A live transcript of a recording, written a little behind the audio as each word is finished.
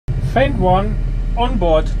FendtONE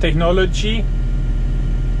onboard technology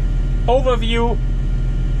overview.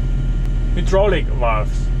 Hydraulic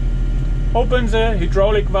valves. Open the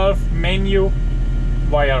hydraulic valve menu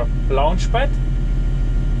via Launchpad.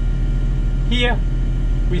 Here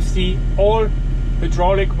we see all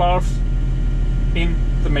hydraulic valves in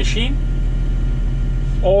the machine.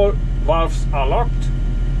 All valves are locked.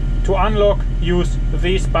 To unlock, use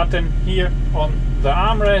this button here on the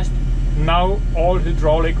armrest. Now all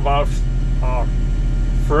hydraulic valves are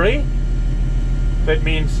free. That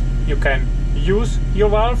means you can use your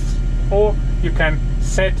valves, or you can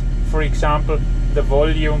set, for example, the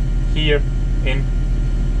volume here in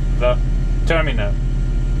the terminal.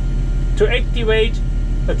 To activate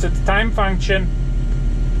the time function,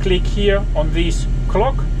 click here on this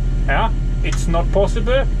clock. It's not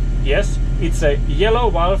possible. Yes, it's a yellow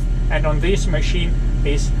valve, and on this machine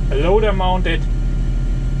is loader mounted.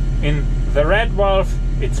 In the red valve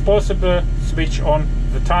it's possible. Switch on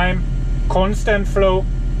the time, constant flow,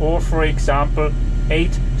 or for example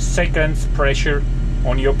 8 seconds pressure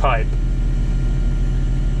on your pipe.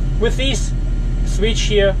 With this switch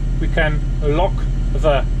here we can lock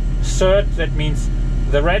the third, that means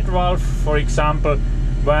the red valve, for example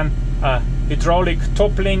when a hydraulic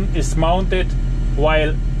toppling is mounted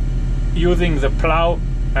while using the plow,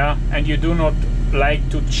 and you do not like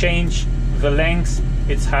to change the length.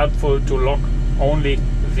 It's helpful to lock only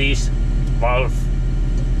this valve.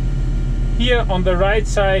 Here on the right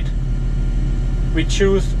side we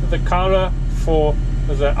choose the color for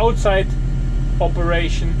the outside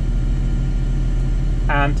operation,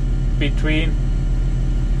 and behind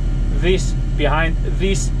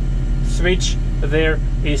this switch there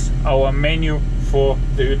is our menu for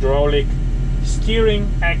the hydraulic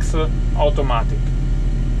steering axle automatic.